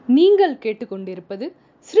நீங்கள் கேட்டுக்கொண்டிருப்பது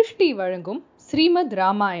சிருஷ்டி வழங்கும் ஸ்ரீமத்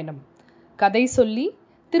ராமாயணம். கதை சொல்லி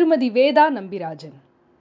திருமதி வேதா நம்பிராஜன்.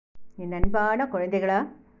 என் அன்பான குழந்தைகளா,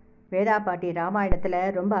 வேதா பாட்டி ராமாயணத்தில்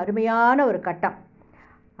ரொம்ப அருமையான ஒரு கட்டம்.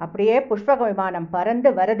 அப்படியே புஷ்பக விமானம்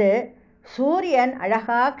பறந்து வருது. சூரியன்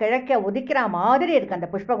அழகா கிழக்க உதிக்கிற மாதிரி இருக்கு. அந்த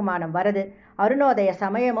புஷ்பக விமானம் வருது. அருணோதய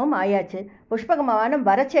சமயமும் ஆயாச்சு. புஷ்பக விமானம்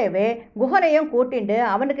வரச்சேவே குஹனையும் கூட்டிண்டு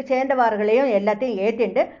அவனுக்கு சேர்ந்தவர்களையும் எல்லாத்தையும்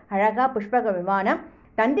ஏற்றிண்டு அழகா புஷ்பக விமானம்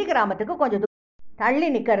தந்தி கிராமத்துக்கு கொஞ்சம் தள்ளி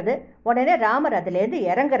நிற்கிறது. உடனே ராமர் அதுலேருந்து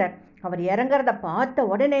இறங்குறார். அவர் இறங்குறத பார்த்த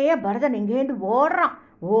உடனேயே பரதன் இங்கேருந்து ஓடுறான்.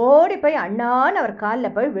 ஓடி போய் அண்ணான்னு அவர்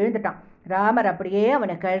காலில் போய் விழுந்துட்டான். ராமர் அப்படியே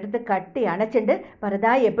அவனை கழுத்து கட்டி அணைச்சிண்டு,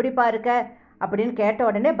 பரதா எப்படிப்பா இருக்க அப்படின்னு கேட்ட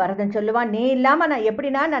உடனே பரதன் சொல்லுவான், நீ இல்லாமல் நான்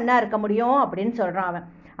எப்படின்னா நன்னா இருக்க முடியும் அப்படின்னு சொல்கிறான் அவன்.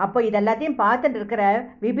 அப்போ இதெல்லாத்தையும் பார்த்துட்டு இருக்கிற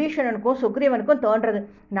விபீஷணனுக்கும் சுக்ரீவனுக்கும் தோன்றது,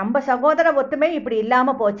 நம்ம சகோதர ஒத்துமை இப்படி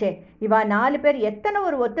இல்லாமல் போச்சே, இவா 4 பேர் எத்தனை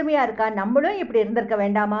ஒரு ஒத்துமையாக இருக்கா, நம்மளும் இப்படி இருந்திருக்க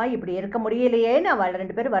வேண்டாமா, இப்படி இருக்க முடியலையேன்னு அவள்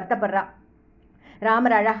 2 பேர் வருத்தப்படுறான்.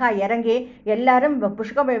 ராமர் அழகா இறங்கி எல்லாரும்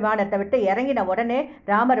புஷ்பக விமானத்தை விட்டு இறங்கின உடனே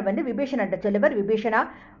ராமர் விபீஷணன்ட்ட சொல்லுவார், விபீஷணா,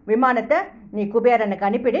 விமானத்தை நீ குபேரனுக்கு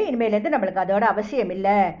அனுப்பிடு, இனிமேலேருந்து நம்மளுக்கு அதோட அவசியம்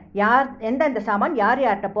இல்லை, யார் எந்தெந்த சாமான் யார்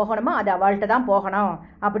யார்கிட்ட போகணுமோ அது அவள்கிட்ட தான் போகணும்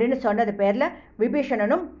அப்படின்னு சொன்னது பேரில்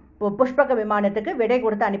விபீஷணனும் புஷ்பக விமானத்துக்கு விடை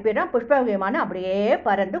கொடுத்து அனுப்பிடுறான். புஷ்பக விமானம் அப்படியே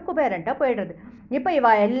பறந்து குபேரன்ட்ட போயிடுறது. இப்போ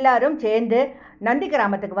இவா எல்லாரும் சேர்ந்து நந்தி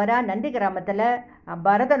கிராமத்துக்கு வரா. நந்தி கிராமத்தில்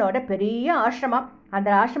பரதனோட பெரிய ஆசிரமம். அந்த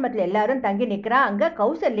ஆசிரமத்தில் எல்லாரும் தங்கி நிற்கிறா. அங்கே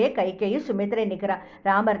கௌசல்யே கைகேயும் சுமித்ரை நிற்கிறா.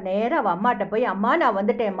 ராமர் நேராக அவள் அம்மாட்ட போய், அம்மா நான்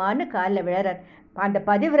வந்துட்டேம்மான்னு காலில் விழறார். அந்த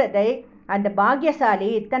பதிவிரதை, அந்த பாக்யசாலி,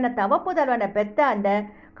 இத்தனை தவப்புதல்வனை பெற்ற அந்த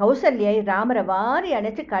கௌசல்யை ராமரை வாரி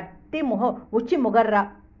அணைச்சு கட்டி உச்சி முகர்றா.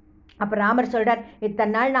 அப்போ ராமர் சொல்கிறார்,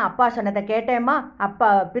 இத்தனை நாள் நான் அப்பா சொன்னதை கேட்டேம்மா, அப்பா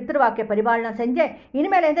பித்ருவாக்கிய பரிபாலனம் செஞ்சேன்,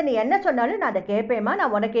 இனிமேலேருந்து நீ என்ன சொன்னாலும் நான் அதை கேட்பேம்மா,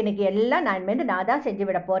 நான் உனக்கு இன்னைக்கு எல்லாம் நான் தான் செஞ்சு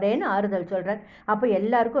விட போகிறேன்னு ஆறுதல் சொல்கிறார். அப்போ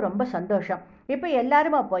எல்லாருக்கும் ரொம்ப சந்தோஷம். இப்போ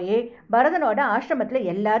எல்லாருமா போய் பரதனோட ஆசிரமத்தில்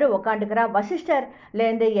எல்லாரும் உக்காண்டுக்கிறா.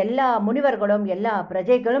 வசிஷ்டர்லேருந்து எல்லா முனிவர்களும் எல்லா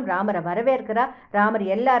பிரஜைகளும் ராமரை வரவேற்கிறா. ராமர்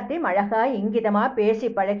எல்லார்ட்டையும் அழகாக இங்கிதமாக பேசி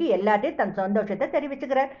பழகி எல்லார்ட்டையும் தன் சந்தோஷத்தை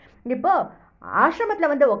தெரிவிச்சுக்கிறார். இப்போது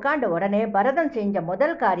ஆசிரமத்தில் உக்காண்ட உடனே பரதன் செஞ்ச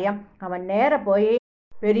முதல் காரியம், அவன் நேர போய்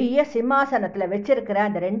பெரிய சிம்மாசனத்தில் வச்சிருக்கிற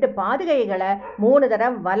அந்த 2 பாதுகைகளை 3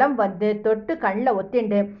 தடவை வலம் தொட்டு கண்ணில்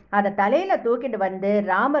ஒத்திண்டு அதை தலையில் தூக்கிட்டு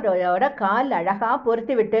ராமரோட கால் அழகாக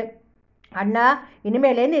பொருத்தி விட்டு, அண்ணா,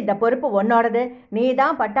 இனிமேலேருந்து இந்த பொறுப்பு உன்னோடது, நீ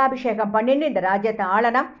தான் பட்டாபிஷேகம் பண்ணின்னு இந்த ராஜ்யத்தை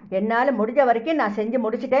ஆளணும், என்னால் முடிஞ்ச வரைக்கும் நான் செஞ்சு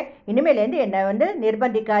முடிச்சுட்டேன், இனிமேலேருந்து என்னை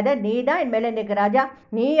நிர்பந்திக்காத, நீ தான் இனிமேல் இன்னைக்கு ராஜா,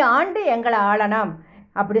 நீ ஆண்டு எங்களை ஆளணும்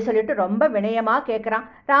அப்படி சொல்லிட்டு ரொம்ப வினயமாக கேட்குறான்.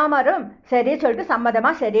 ராமரும் சரி சொல்லிட்டு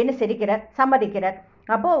சம்மதமாக சரின்னு சம்மதிக்கிறார்.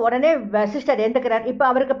 அப்போது உடனே வசிஷ்டர் எழுந்துக்கிறார். இப்போ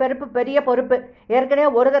அவருக்கு பெரிய பொறுப்பு. ஏற்கனவே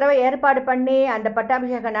ஒரு தடவை ஏற்பாடு பண்ணி அந்த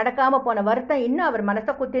பட்டாபிஷேகம் நடக்காமல் போன வருத்தம் இன்னும் அவர்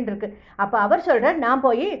மனசை குத்தின்னு இருக்கு. அப்போ அவர் சொல்கிறார், நான்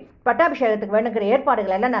போய் பட்டாபிஷேகத்துக்கு வேணுங்கிற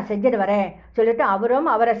ஏற்பாடுகள் எல்லாம் நான் செஞ்சுட்டு வரேன் சொல்லிட்டு அவரும்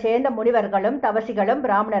அவரை சேர்ந்த முனிவர்களும் தவசிகளும்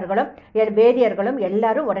பிராமணர்களும் வேதியர்களும்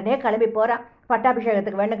எல்லாரும் உடனே கிளம்பி போகிறா.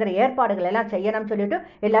 பட்டாபிஷேகத்துக்கு வேணுங்கிற ஏற்பாடுகள் எல்லாம் செய்யணும்னு சொல்லிட்டு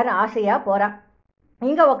எல்லாரும் ஆசையாக போகிறா.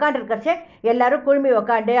 இங்கே உக்காண்டிருக்கிறச்சே எல்லாரும் குழுமி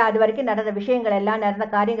உக்காண்டு அது வரைக்கும் நடந்த விஷயங்கள் எல்லாம், நடந்த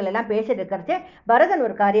காரியங்கள் எல்லாம் பேசிட்டு இருக்கிறச்சே பரதன்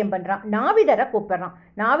ஒரு காரியம் பண்ணுறான். நாவிதரை கூப்பிட்றான்.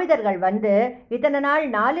 நாவிதர்கள் இத்தனை நாள்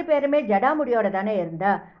 4 பேருமே ஜடாமுடியோட தானே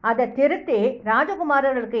இருந்தா, அதை திருத்தி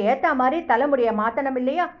ராஜகுமாரர்களுக்கு ஏற்ற மாதிரி தலைமுடியை மாற்றணும்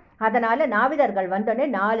இல்லையா, அதனால் நாவிதர்கள் வந்தோடனே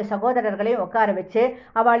 4 சகோதரர்களையும் உட்கார வச்சு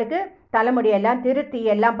அவளுக்கு தலைமுடியெல்லாம் திருத்தி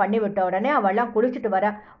எல்லாம் பண்ணிவிட்ட உடனே அவள்லாம் குளிச்சுட்டு வர.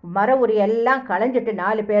 மர உரியெல்லாம் களைஞ்சிட்டு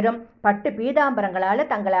 4 பேரும் பட்டு பீதாம்பரங்களால்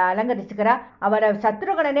தங்களை அலங்கரிச்சுக்கிறா. அவரை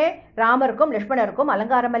சத்ருகனே ராமருக்கும் லக்ஷ்மணருக்கும்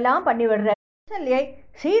அலங்காரமெல்லாம் பண்ணி விடுற. கௌசல்யை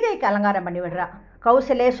சீதைக்கு அலங்காரம் பண்ணி விடுறா.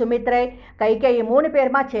 கௌசலே, சுமித்ரை, கைகேயி 3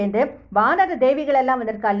 பேருமா சேர்ந்து வானர தேவிகள் எல்லாம்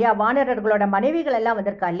வந்திருக்கா இல்லையா, வானரர்களோட மனைவிகள் எல்லாம்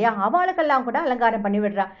வந்திருக்கா இல்லையா, அவளுக்கெல்லாம் கூட அலங்காரம் பண்ணி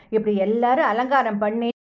விடுறா. இப்படி எல்லாரும் அலங்காரம் பண்ணி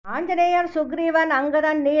ஆஞ்சநேயர், சுக்ரீவன்,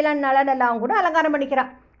 அங்கதன், நீலன், நலன் எல்லாம் கூட அலங்காரம் பண்ணிக்கிறான்.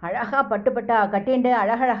 அழகா பட்டுப்பட்டா கட்டிண்டு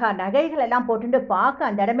அழகழகா நகைகள் எல்லாம் போட்டுட்டு பார்க்க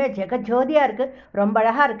அந்த இடமே ஜெகஜோதியா இருக்கு, ரொம்ப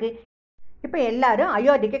அழகா இருக்கு. இப்போ எல்லாரும்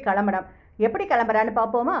அயோத்திக்கு கிளம்பணும். எப்படி கிளம்புறான்னு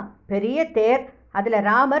பார்ப்போமா. பெரிய தேர், அதில்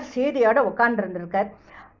ராமர் சீதையோட உட்காண்டிருந்திருக்கார்.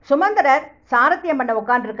 சுமந்திரர் சாரத்தியம் பண்ண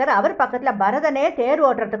உட்காண்டிருக்கார். அவர் பக்கத்தில் பரதனே தேர்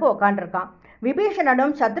ஓட்டுறதுக்கு உட்காண்டிருக்கான்.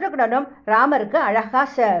 விபீஷணனும் சத்ருகனும் ராமருக்கு அழகா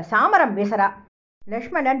சாமரம் வீசரா.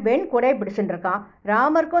 லக்ஷ்மணன் வெண் குடை பிடிச்சுட்டு இருக்கான்.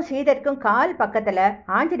 ராமருக்கும் சீதைக்கும் கால் பக்கத்தில்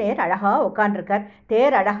ஆஞ்சநேயர் அழகா உட்காண்டிருக்கார்.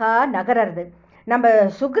 தேர் அழகா நகரது. நம்ம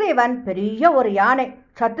சுக்ரீவன் பெரிய ஒரு யானை,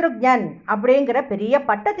 சத்ருக்ஞன் அப்படிங்கிற பெரிய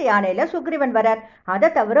பட்டத்து யானையில் சுக்ரீவன் வரார். அதை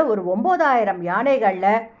தவிர ஒரு 9000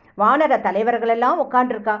 யானைகளில் வானர தலைவர்கள் எல்லாம்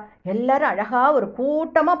உட்காண்டிருக்கா. எல்லாரும் அழகா ஒரு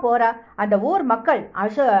கூட்டமா போறா. அந்த ஊர் மக்கள்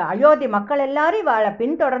அயோத்தி மக்கள் எல்லாரும் வாழ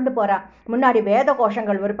பின்தொடர்ந்து போறா. முன்னாடி வேத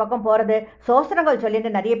கோஷங்கள் ஒரு பக்கம் போறது, சோஸ்திரங்கள் சொல்லிட்டு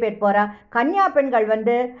நிறைய பேர் போறா. கன்னியா பெண்கள்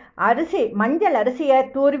அரிசி மஞ்சள் அரிசியை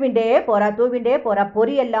தூவிண்டே போறா.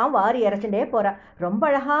 பொரியெல்லாம் வாரி இறைச்சுட்டே போறா. ரொம்ப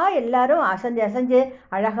அழகா எல்லாரும் அசைஞ்சு அசைஞ்சு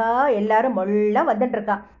அழகா எல்லாரும் மொள்ள வந்துட்டு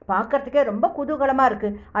இருக்கா. பார்க்கறதுக்கே ரொம்ப குதூகலமா இருக்கு.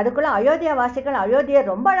 அதுக்குள்ள அயோத்தியா வாசிகள் அயோத்தியை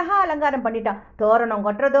ரொம்ப அழகா அலங்காரம் பண்ணிட்டான். தோரணம்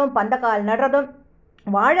கொட்டுறதும் பந்தக்கால் நடுறதும்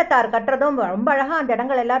வாழைத்தார் கட்டுறதும் ரொம்ப அழகா. அந்த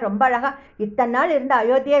இடங்கள் எல்லாம் ரொம்ப அழகா. இத்தனை நாள் இருந்த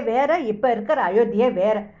அயோத்தியே வேற, இப்ப இருக்கிற அயோத்தியே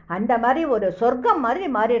வேற. அந்த மாதிரி ஒரு சொர்க்கம் மாதிரி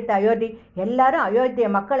மாறி எடுத்த அயோத்தி. எல்லாரும் அயோத்திய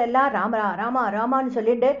மக்கள் எல்லாம் ராமரா ராமா ராமான்னு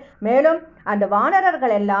சொல்லிட்டு, மேலும் அந்த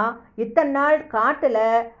வானரர்கள் எல்லாம் இத்தனை நாள் காட்டுல,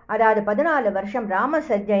 அதாவது 14 வருஷம் ராம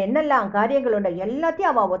செஞ்ச என்னெல்லாம் காரியங்கள் உண்டு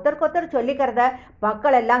எல்லாத்தையும் அவ ஒருத்தருக்கொத்தர் சொல்லிக்கிறத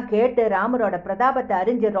மக்கள் எல்லாம் கேட்டு ராமரோட பிரதாபத்தை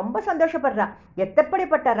அறிஞ்சு ரொம்ப சந்தோஷப்படுறா.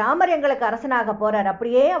 எப்படிப்பட்ட ராமர் எங்களுக்கு அரசனாக போறார்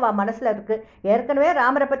அப்படியே அவ மனசுல இருக்கு. ஏற்கனவே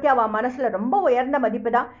ராமரை பத்தி அவ மனசுல ரொம்ப உயர்ந்த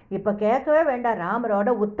மதிப்பு தான். இப்ப கேட்கவே வேண்டாம். ராமரோட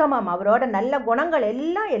உத்தமம், அவரோட நல்ல குணங்கள்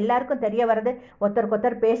எல்லாம் எல்லாருக்கும் தெரிய வருது.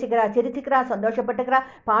 ஒருத்தருக்கொத்தர் பேசிக்கிறா, சிரிச்சுக்கிறா, சந்தோஷப்பட்டுக்கிறா.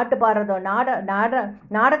 பாட்டு பாடுறதும்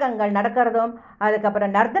நாடகங்கள் நடக்கிறதும்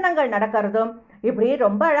அதுக்கப்புறம் நர்த்தனங்கள் நடக்கிறதும் இப்படி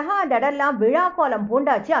ரொம்ப அழகா அந்த இடம்லாம் விழா கோலம்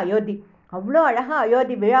பூண்டாச்சு அயோத்தி. அவ்வளோ அழகா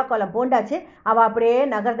அயோத்தி விழா கோலம் பூண்டாச்சு. அவ அப்படியே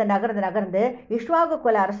நகர்ந்து இஷ்வாகு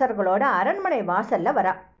குல அரசர்களோட அரண்மனை வாசல்ல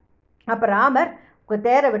வரா. அப்ப ராமர்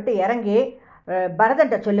தேரை விட்டு இறங்கி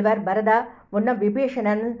பரதன்ட்ட சொல்லுவார், பரதா, முன்ன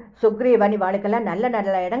விபீஷணன் சுக்ரீவன் இவாளுக்கெல்லாம் நல்ல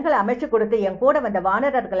நல்ல இடங்களை அமைச்சு கொடுத்து என் கூட வந்த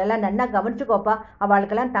வானரர்கள் எல்லாம் நல்லா கவனிச்சுக்கோப்பா.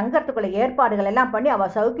 அவளுக்கெல்லாம் தங்கறதுக்குள்ள ஏற்பாடுகள் எல்லாம் பண்ணி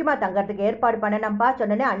அவள் சௌக்கியமா தங்கறதுக்கு ஏற்பாடு பண்ணணும்பா.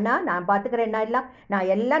 சொன்னனே, அண்ணா நான் பார்த்துக்கிறேன், என்ன எல்லாம்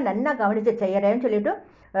நான் எல்லாம் நல்லா கவனிச்சு செய்யறேன்னு சொல்லிட்டு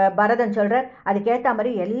பரதன் சொல்றார். அதுக்கேற்ற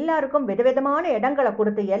மாதிரி எல்லாருக்கும் விதவிதமான இடங்களை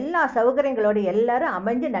கொடுத்து எல்லா சௌகரியங்களோடு எல்லாரும்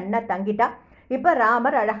அமைஞ்சு நன்னா தங்கிட்டா. இப்ப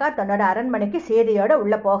ராமர் அழகா தன்னோட அரண்மனைக்கு சேதியோட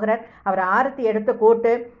உள்ள போகிறார். அவர் ஆரத்தி எடுத்து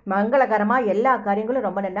கூட்டு மங்களகரமா எல்லா காரியங்களும்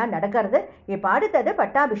ரொம்ப நல்லா நடக்கிறது. இப்ப அடுத்தது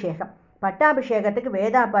பட்டாபிஷேகம். பட்டாபிஷேகத்துக்கு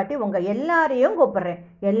வேதா பாட்டி உங்க எல்லாரையும் கூப்பிடுறேன்.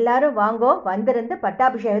 எல்லாரும் வாங்கோ, வந்திருந்து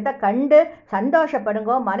பட்டாபிஷேகத்தை கண்டு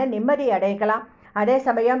சந்தோஷப்படுங்கோ, மன நிம்மதி அடைக்கலாம். அதே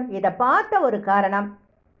சமயம் இதை பார்த்த ஒரு காரணம்,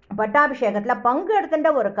 பட்டாபிஷேகத்துல பங்கு எடுத்துட்ட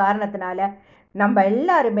ஒரு காரணத்தினால நம்ம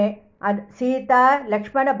எல்லாருமே சீதா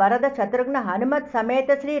லக்ஷ்மண பரத சத்ருக்ன ஹனுமத்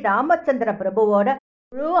சமேத ஸ்ரீ ராமச்சந்திர பிரபுவோட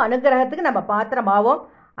முழு அனுகிரகத்துக்கு நம்ம பாத்திரமாவோம்.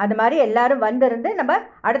 அது மாதிரி எல்லாரும் வந்திருந்து நம்ம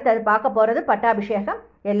அடுத்தது பார்க்க போறது பட்டாபிஷேகம்.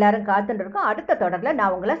 எல்லாரும் காத்துட்டு இருக்கோம். அடுத்த தொடர்ல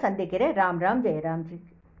நான் உங்களை சந்திக்கிறேன். ராம் ராம், ஜெயராம்ஜி.